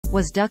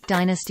Was Duck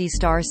Dynasty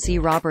star C.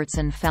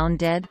 Robertson found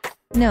dead?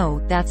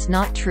 No, that's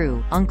not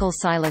true. Uncle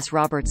Silas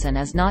Robertson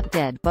is not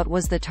dead but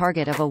was the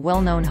target of a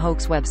well-known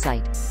hoax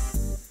website.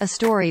 A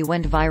story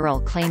went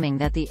viral claiming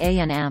that the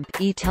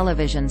A&E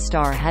television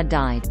star had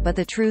died, but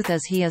the truth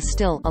is he is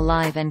still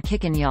alive and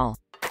kickin' y'all.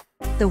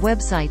 The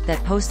website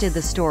that posted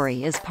the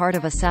story is part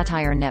of a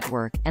satire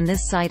network, and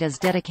this site is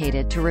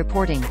dedicated to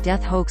reporting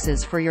death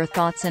hoaxes. For your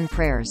thoughts and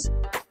prayers.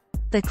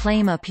 The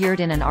claim appeared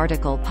in an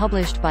article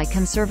published by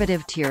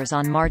Conservative Tears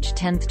on March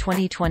 10,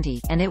 2020,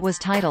 and it was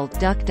titled,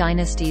 Duck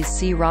Dynasty's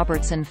C.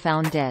 Robertson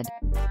Found Dead.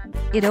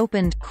 It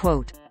opened,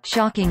 quote,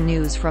 "Shocking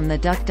news from the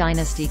Duck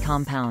Dynasty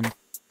compound.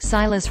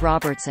 Silas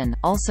Robertson,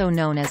 also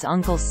known as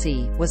Uncle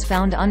C, was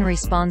found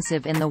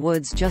unresponsive in the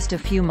woods just a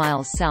few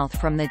miles south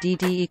from the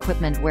DD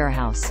Equipment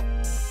Warehouse."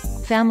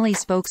 Family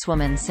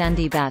spokeswoman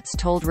Sandy Batts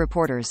told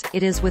reporters,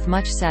 "It is with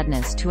much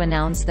sadness to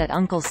announce that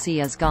Uncle C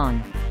is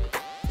gone.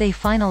 They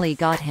finally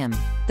got him.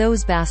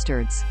 Those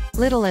bastards.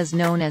 Little is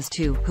known as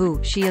to who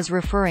she is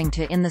referring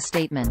to in the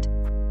statement."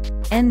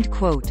 End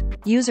quote.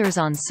 Users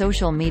on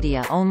social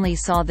media only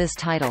saw this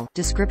title,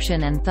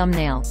 description and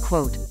thumbnail,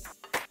 quote,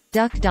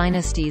 "Duck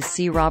Dynasty's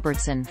C.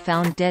 Robertson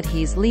found dead.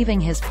 He's leaving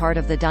his part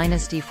of the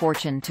dynasty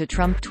fortune to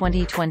Trump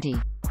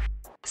 2020.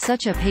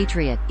 Such a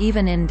patriot,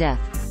 even in death."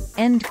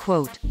 End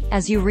quote.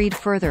 As you read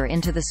further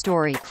into the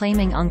story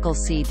claiming Uncle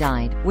C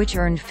died, which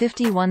earned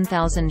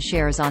 51,000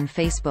 shares on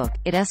Facebook,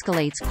 it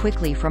escalates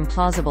quickly from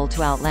plausible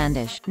to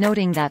outlandish,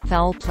 noting that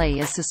foul play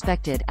is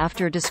suspected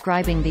after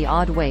describing the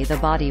odd way the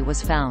body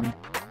was found.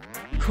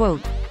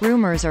 Quote,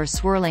 "Rumors are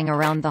swirling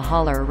around the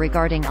holler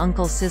regarding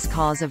Uncle C's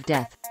cause of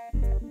death.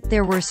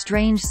 There were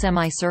strange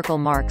semicircle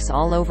marks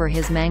all over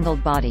his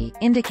mangled body,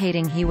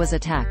 indicating he was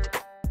attacked.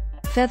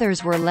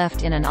 Feathers were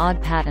left in an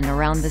odd pattern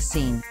around the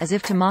scene, as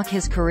if to mock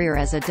his career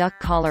as a duck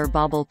collar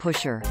bobble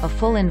pusher. A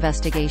full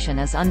investigation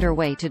is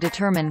underway to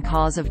determine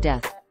cause of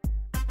death.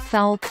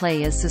 Foul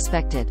play is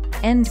suspected."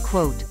 End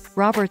quote.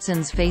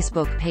 Robertson's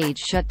Facebook page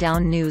shut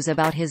down news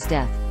about his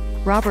death.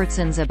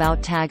 Robertson's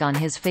About tag on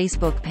his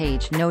Facebook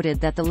page noted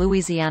that the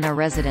Louisiana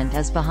resident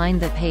is behind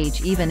the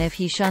page even if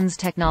he shuns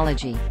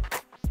technology.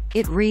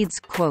 It reads,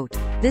 quote,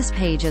 "This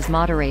page is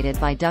moderated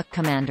by Duck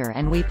Commander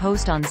and we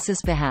post on Cis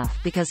behalf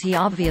because he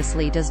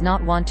obviously does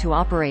not want to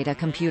operate a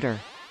computer.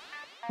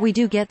 We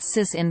do get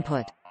Cis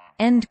input."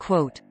 End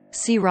quote.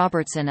 C.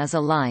 Robertson is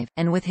alive,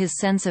 and with his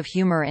sense of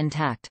humor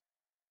intact.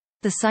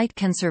 The site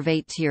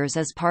Conservative Tears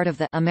is part of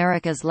the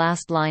America's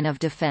Last Line of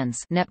Defense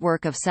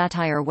network of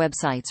satire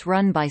websites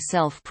run by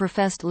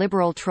self-professed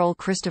liberal troll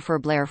Christopher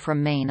Blair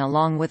from Maine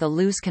along with a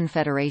loose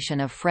confederation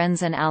of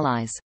friends and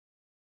allies.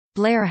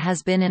 Blair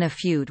has been in a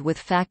feud with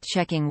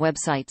fact-checking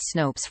website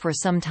Snopes for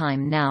some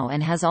time now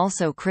and has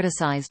also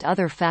criticized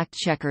other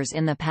fact-checkers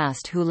in the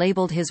past who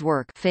labeled his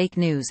work fake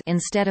news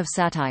instead of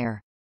satire.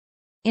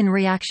 In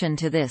reaction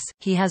to this,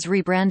 he has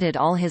rebranded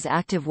all his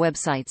active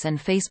websites and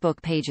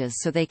Facebook pages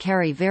so they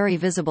carry very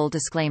visible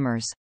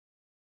disclaimers.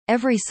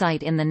 Every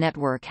site in the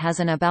network has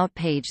an About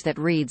page that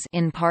reads,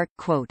 in part,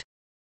 quote,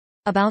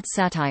 "About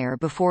satire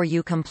before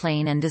you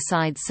complain and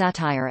decide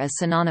satire is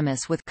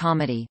synonymous with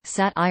comedy.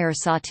 Satire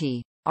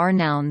sati are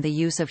noun the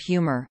use of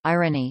humor,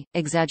 irony,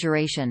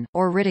 exaggeration,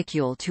 or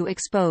ridicule to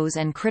expose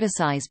and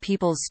criticize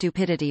people's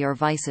stupidity or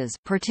vices,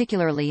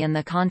 particularly in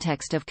the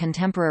context of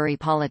contemporary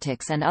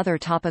politics and other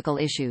topical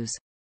issues.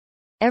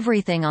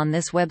 Everything on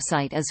this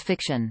website is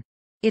fiction.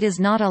 It is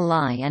not a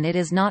lie and it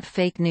is not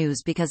fake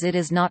news because it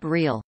is not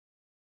real.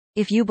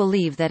 If you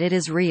believe that it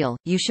is real,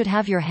 you should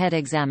have your head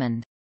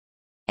examined.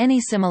 Any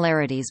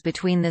similarities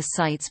between this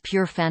site's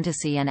pure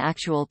fantasy and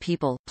actual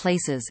people,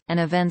 places, and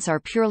events are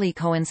purely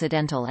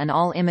coincidental and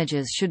all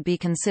images should be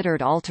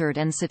considered altered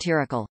and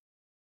satirical.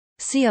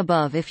 See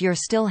above if you're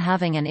still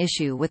having an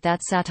issue with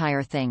that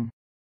satire thing."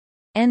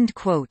 End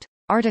quote.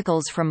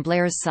 Articles from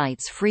Blair's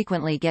sites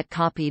frequently get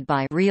copied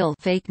by real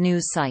fake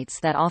news sites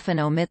that often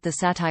omit the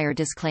satire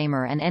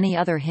disclaimer and any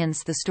other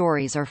hints the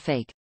stories are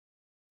fake.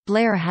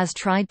 Blair has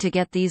tried to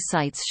get these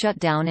sites shut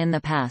down in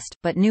the past,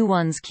 but new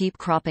ones keep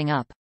cropping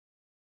up.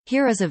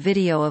 Here is a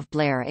video of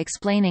Blair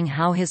explaining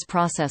how his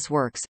process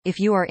works. If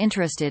you are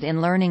interested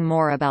in learning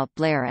more about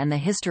Blair and the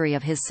history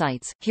of his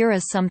sites, here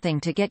is something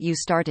to get you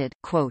started.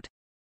 Quote,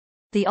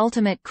 "The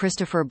ultimate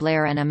Christopher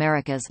Blair and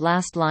America's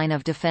Last Line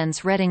of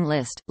Defense reading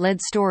list,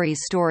 lead stories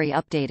story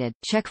updated.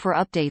 Check for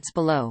updates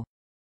below."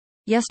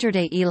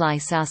 Yesterday Eli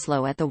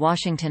Saslow at The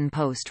Washington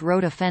Post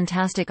wrote a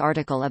fantastic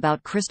article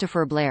about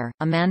Christopher Blair,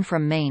 a man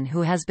from Maine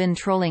who has been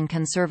trolling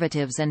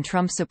conservatives and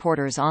Trump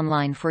supporters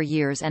online for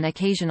years and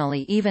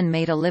occasionally even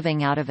made a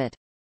living out of it.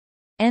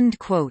 End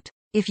quote.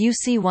 If you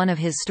see one of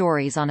his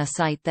stories on a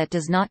site that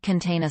does not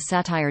contain a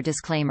satire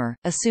disclaimer,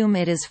 assume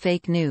it is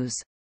fake news.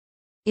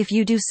 If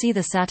you do see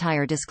the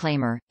satire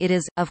disclaimer, it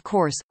is, of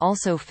course,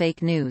 also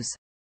fake news.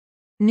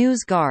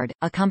 NewsGuard,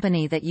 a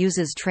company that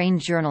uses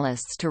trained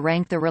journalists to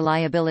rank the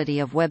reliability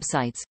of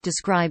websites,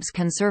 describes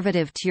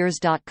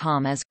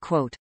conservativetears.com as,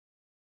 quote,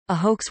 "a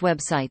hoax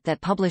website that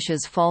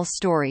publishes false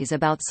stories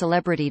about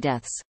celebrity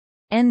deaths."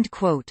 End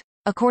quote.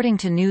 According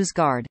to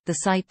NewsGuard, the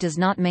site does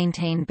not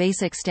maintain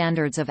basic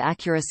standards of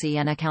accuracy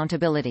and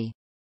accountability.